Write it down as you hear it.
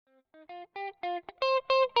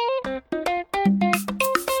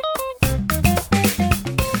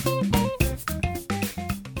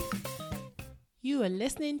You are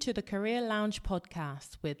listening to the Career Lounge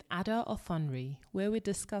podcast with Ada Ofunri, where we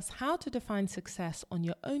discuss how to define success on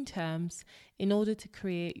your own terms in order to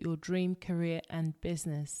create your dream career and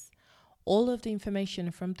business. All of the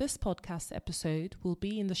information from this podcast episode will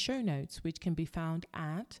be in the show notes, which can be found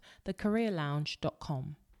at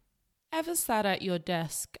thecareerlounge.com. Ever sat at your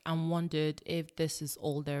desk and wondered if this is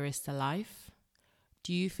all there is to life?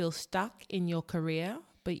 Do you feel stuck in your career,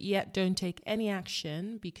 but yet don't take any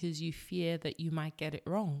action because you fear that you might get it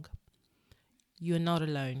wrong? You're not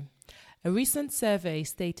alone. A recent survey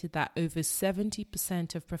stated that over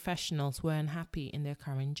 70% of professionals were unhappy in their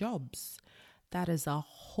current jobs. That is a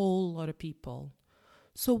whole lot of people.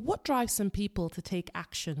 So what drives some people to take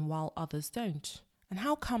action while others don't? And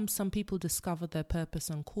how come some people discover their purpose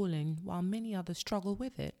and calling while many others struggle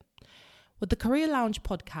with it? With the Career Lounge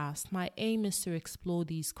podcast, my aim is to explore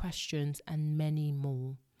these questions and many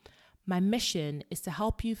more. My mission is to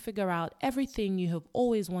help you figure out everything you have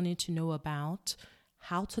always wanted to know about: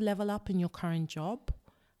 how to level up in your current job,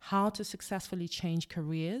 how to successfully change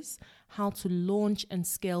careers, how to launch and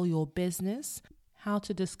scale your business, how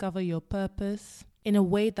to discover your purpose in a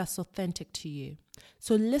way that's authentic to you.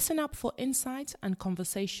 So listen up for insights and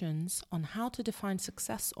conversations on how to define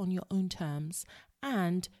success on your own terms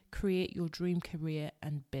and create your dream career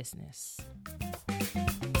and business.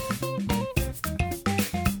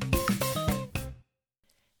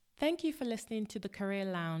 Thank you for listening to the Career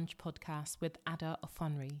Lounge podcast with Ada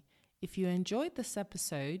Ofunri. If you enjoyed this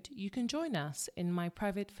episode, you can join us in my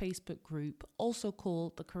private Facebook group, also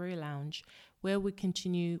called the Career Lounge, where we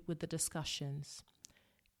continue with the discussions.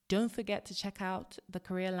 Don't forget to check out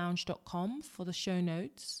thecareerlounge.com for the show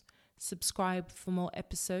notes, subscribe for more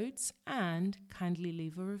episodes, and kindly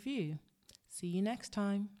leave a review. See you next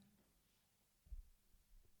time.